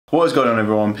What is going on,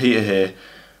 everyone? Peter here,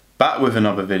 back with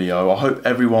another video. I hope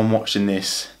everyone watching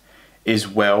this is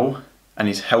well and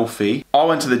is healthy. I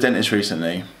went to the dentist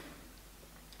recently.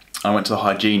 I went to the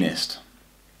hygienist.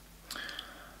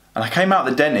 And I came out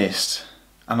of the dentist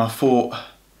and I thought,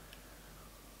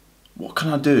 what can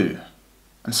I do?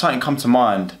 And something come to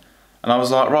mind. And I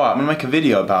was like, right, I'm gonna make a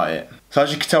video about it. So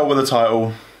as you can tell by the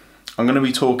title, I'm gonna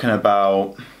be talking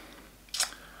about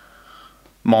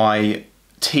my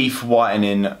teeth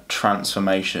whitening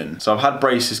transformation. So I've had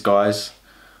braces, guys.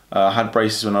 I had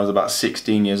braces when I was about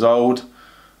 16 years old.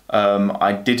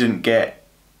 I didn't get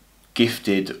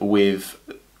gifted with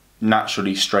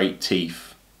naturally straight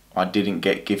teeth. I didn't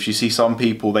get gifts. You see some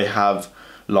people, they have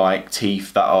like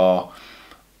teeth that are,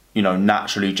 you know,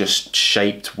 naturally just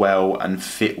shaped well and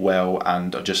fit well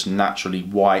and are just naturally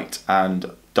white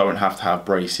and don't have to have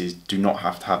braces, do not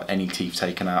have to have any teeth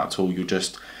taken out at all. You're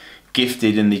just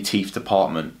gifted in the teeth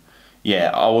department.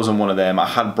 Yeah, I wasn't one of them. I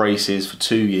had braces for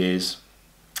 2 years.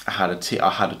 I had a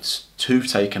tooth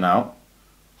taken out.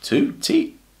 Two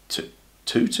tooth? I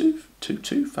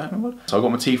don't know what. So I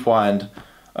got my teeth whitened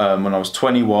when I was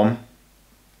 21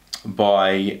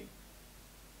 by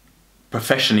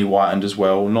professionally whitened as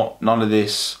well. None of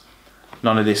this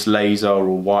laser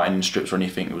or whitening strips or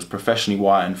anything. It was professionally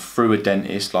whitened through a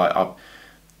dentist. Like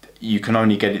you can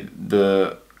only get it,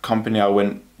 the company I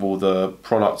went, or the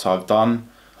product I've done,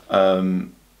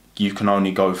 you can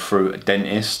only go through a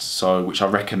dentist, so which I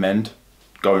recommend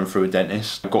going through a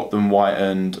dentist. I got them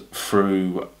whitened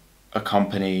through a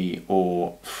company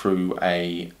or through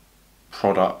a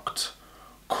product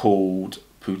called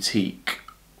Teeth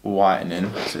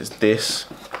Whitening. So it's this.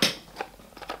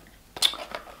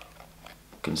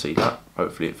 You can see that.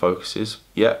 Hopefully it focuses.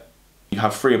 Yeah. You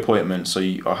have 3 appointments. So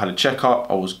I had a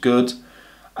checkup. I was good.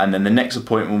 And then the next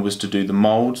appointment was to do the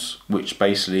molds, which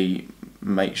basically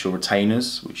makes your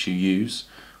retainers, which you use,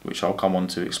 which I'll come on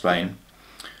to explain.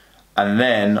 And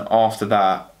then after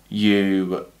that,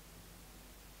 you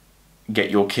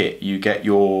get your kit. You get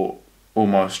your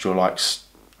almost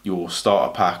your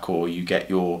starter pack, or you get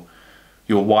your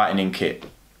whitening kit.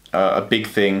 A big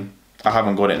thing. I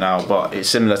haven't got it now, but it's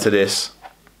similar to this,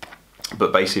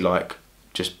 but basically like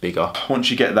just bigger.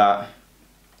 Once you get that,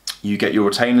 you get your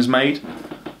retainers made.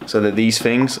 So they're these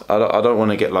things. I don't want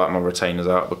to get like my retainers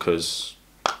out because,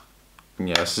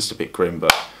 yeah, it's just a bit grim,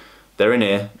 but they're in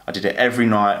here. I did it every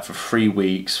night for 3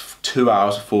 weeks, 2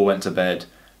 hours before I went to bed.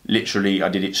 Literally, I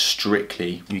did it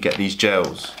strictly. You get these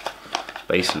gels,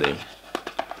 basically.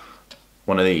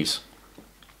 One of these,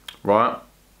 right?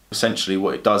 Essentially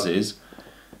what it does is,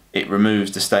 it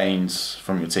removes the stains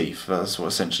from your teeth. That's what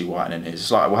essentially whitening is.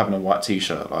 It's like having a white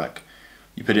t-shirt, like,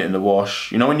 you put it in the wash.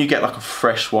 You know when you get like a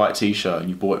fresh white t-shirt and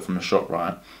you bought it from the shop,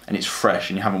 right? And it's fresh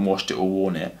and you haven't washed it or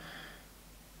worn it.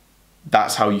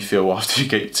 That's how you feel after you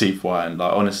get your teeth whitened.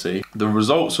 Like, honestly, the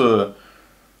results were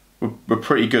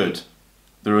pretty good.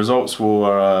 The results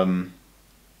were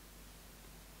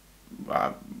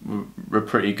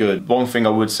pretty good. One thing I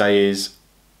would say is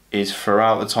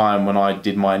throughout the time when I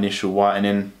did my initial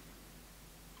whitening,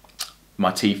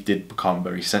 my teeth did become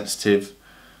very sensitive.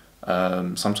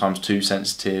 Sometimes too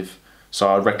sensitive, so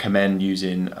I recommend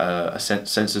using a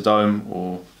Sensodyne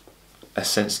or a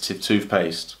sensitive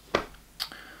toothpaste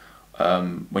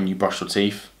when you brush your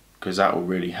teeth, because that will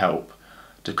really help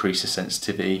decrease the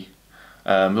sensitivity.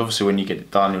 Obviously when you get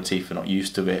it done, your teeth are not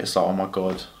used to it. It's like, oh my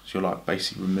god, so you're like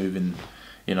basically removing,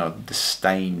 you know, the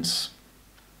stains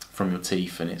from your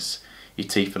teeth, and your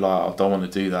teeth are like, I don't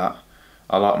want to do that,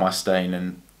 I like my stain.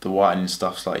 And the whitening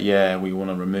stuff's like, yeah, we want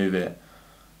to remove it.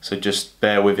 So just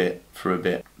bear with it for a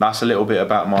bit. That's a little bit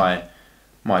about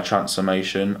my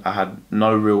transformation. I had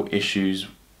no real issues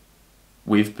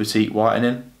with Teeth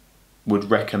Whitening. Would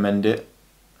recommend it.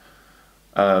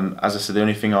 As I said, the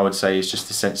only thing I would say is just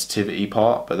the sensitivity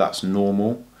part, but that's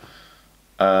normal.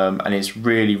 And it's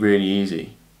really, really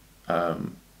easy. Go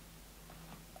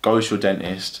to your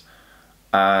dentist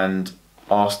and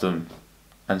ask them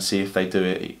and see if they do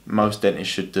it. Most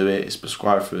dentists should do it. It's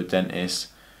prescribed through a dentist.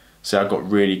 So I got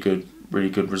really good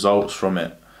results from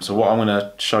it. So what I'm going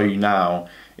to show you now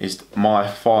is my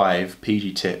 5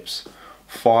 PG tips.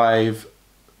 5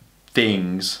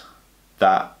 things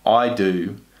that I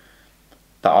do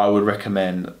that I would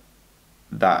recommend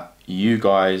that you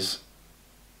guys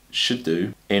should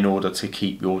do in order to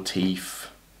keep your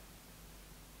teeth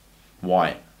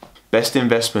white. Best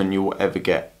investment you will ever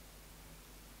get.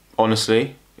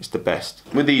 Honestly, it's the best.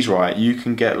 With these, right, you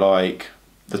can get like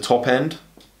the top end.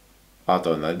 I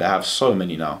don't know, they have so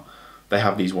many now. They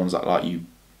have these ones that like you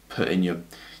put in your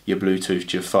Bluetooth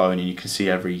to your phone and you can see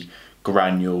every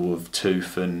granule of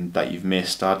tooth and that you've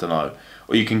missed, I don't know.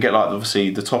 Or you can get like obviously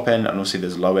the top end, and obviously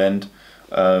there's a low end.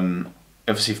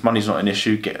 Obviously if money's not an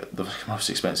issue, get the most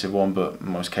expensive one, but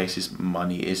in most cases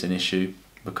money is an issue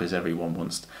because everyone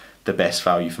wants the best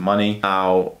value for money.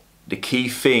 Now the key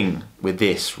thing with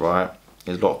this, right,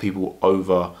 is a lot of people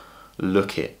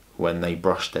overlook it when they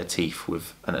brush their teeth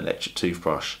with an electric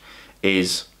toothbrush,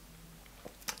 is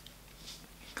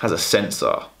has a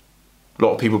sensor. A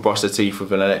lot of people brush their teeth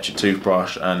with an electric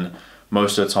toothbrush, and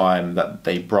most of the time that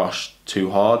they brush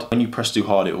too hard. When you press too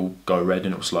hard, it will go red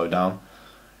and it will slow down.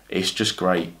 It's just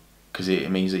great because it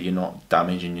means that you're not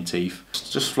damaging your teeth.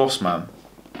 Just floss, man.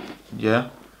 Yeah.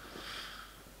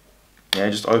 Yeah,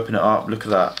 just open it up. Look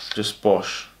at that. Just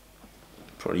bosh.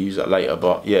 Probably use that later,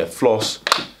 but yeah, floss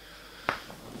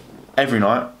every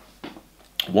night,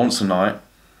 once a night,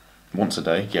 once a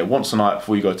day. Yeah, once a night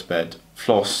before you go to bed.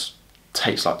 Floss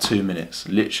takes like 2 minutes.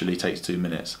 Literally takes 2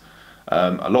 minutes.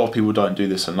 A lot of people don't do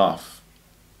this enough.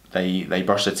 They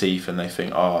brush their teeth and they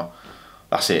think, oh,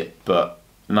 that's it. But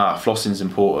nah, flossing's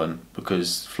important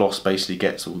because floss basically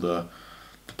gets all the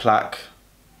plaque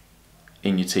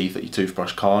in your teeth that your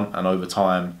toothbrush can't, and over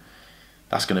time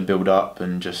that's going to build up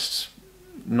and just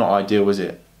not ideal, is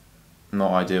it?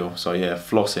 Not ideal. So yeah,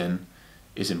 flossing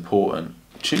is important.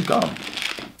 Chew gum.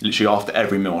 Literally after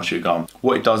every meal I chew gum.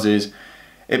 What it does is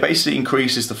it basically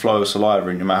increases the flow of saliva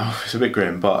in your mouth. It's a bit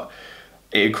grim, but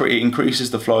it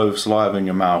increases the flow of saliva in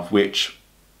your mouth, which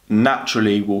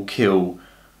naturally will kill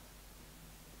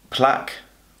plaque,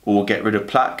 or get rid of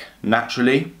plaque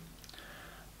naturally,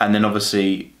 and then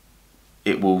obviously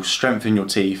it will strengthen your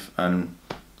teeth and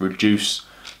reduce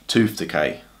tooth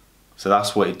decay. So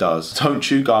that's what it does. Don't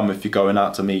chew gum if you're going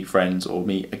out to meet friends or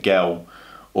meet a girl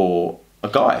or a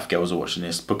guy if girls are watching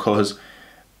this, because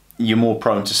you're more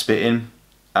prone to spitting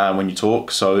when you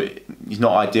talk. So it's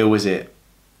not ideal, is it?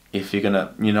 If you're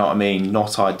gonna, you know what I mean?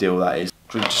 Not ideal, that is.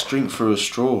 Just drink through a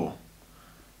straw.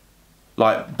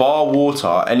 Like bar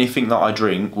water, anything that I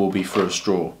drink will be through a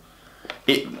straw.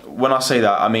 When I say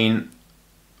that, I mean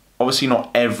obviously not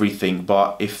everything,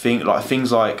 but if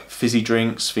things like fizzy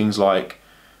drinks, things like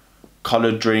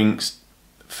coloured drinks,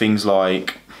 things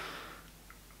like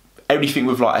everything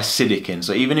with like acidic in.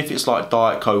 So even if it's like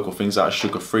Diet Coke or things that are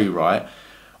sugar free, right,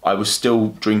 I would still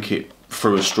drink it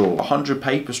through a straw. 100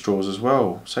 paper straws as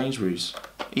well, Sainsbury's,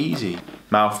 easy.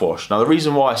 Mouthwash. Now the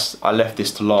reason why I left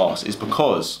this to last is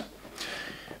because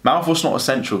mouthwash not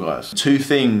essential, guys. 2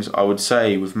 things I would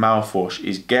say with mouthwash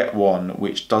is get one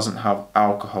which doesn't have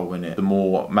alcohol in it. The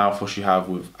more mouthwash you have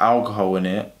with alcohol in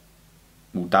it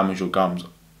will damage your gums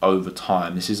over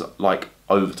time. This is like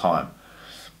over time.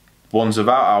 Ones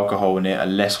without alcohol in it are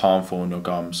less harmful on your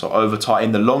gums. So over time,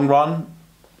 in the long run,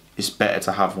 it's better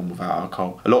to have one without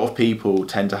alcohol. A lot of people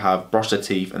tend to brush their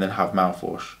teeth and then have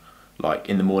mouthwash, like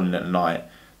in the morning and at night.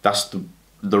 That's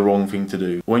the wrong thing to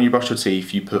do. When you brush your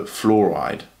teeth, you put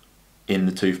fluoride in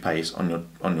the toothpaste on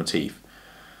your teeth,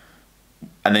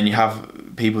 and then you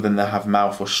have people that have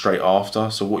mouthwash straight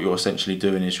after. So what you're essentially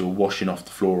doing is you're washing off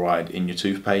the fluoride in your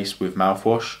toothpaste with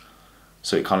mouthwash,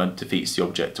 so it kind of defeats the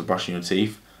object of brushing your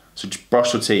teeth. So just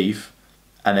brush your teeth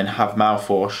and then have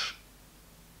mouthwash.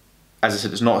 As I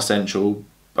said, it's not essential,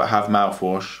 but have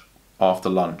mouthwash after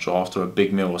lunch or after a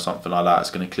big meal or something like that. It's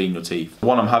going to clean your teeth. The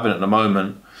one I'm having at the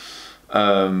moment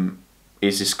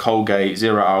is this Colgate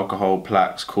Zero Alcohol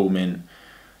Plaques Cool Mint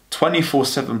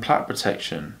 24/7 plaque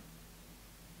protection.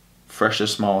 Fresher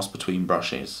smiles between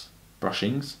brushings. I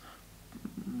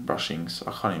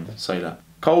can't even say that.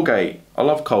 Colgate. I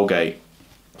love Colgate.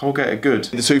 Colgate are good.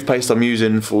 The toothpaste I'm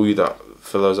using for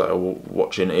those that are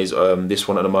watching is this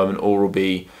one at the moment,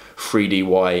 Oral-B 3D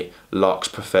White Luxe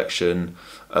Perfection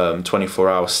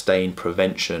 24-hour stain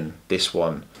prevention. This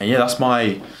one. And yeah, that's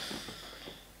my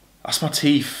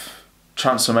teeth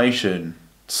transformation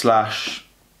 /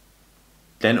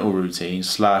 dental routine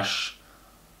 /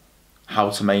 how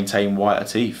to maintain whiter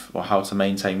teeth, or how to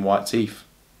maintain white teeth,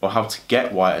 or how to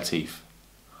get whiter teeth.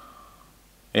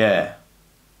 Yeah,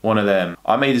 one of them.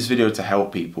 I made this video to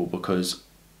help people because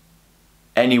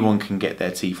anyone can get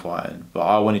their teeth whitened, but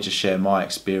I wanted to share my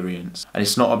experience. And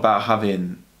it's not about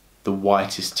having the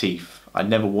whitest teeth. I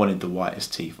never wanted the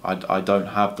whitest teeth. I don't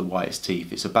have the whitest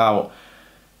teeth. It's about,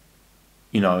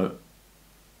 you know,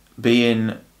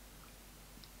 being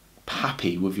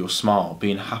happy with your smile,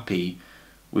 being happy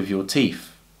with your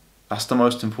teeth. That's the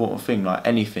most important thing. Like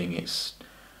anything, it's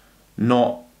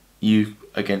not you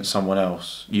against someone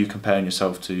else, you comparing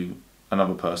yourself to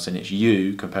another person. It's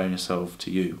you comparing yourself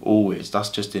to you, always. That's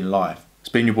just in life. It's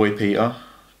been your boy Peter,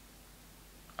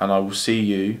 and I will see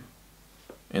you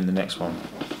in the next one.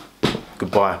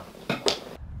 Goodbye.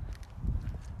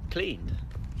 cleaned.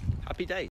 Happy days.